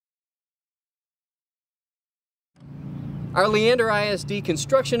Our Leander ISD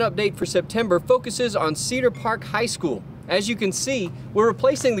construction update for September focuses on Cedar Park High School. As you can see, we're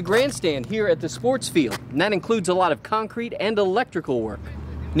replacing the grandstand here at the sports field, and that includes a lot of concrete and electrical work.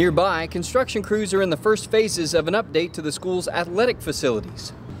 Nearby, construction crews are in the first phases of an update to the school's athletic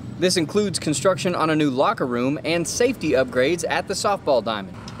facilities. This includes construction on a new locker room and safety upgrades at the softball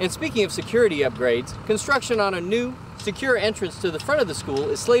diamond. And speaking of security upgrades, construction on a new, secure entrance to the front of the school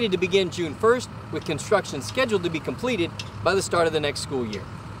is slated to begin June 1st, with construction scheduled to be completed by the start of the next school year.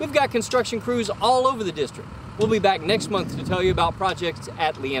 We've got construction crews all over the district. We'll be back next month to tell you about projects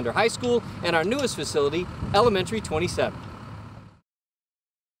at Leander High School and our newest facility, Elementary 27.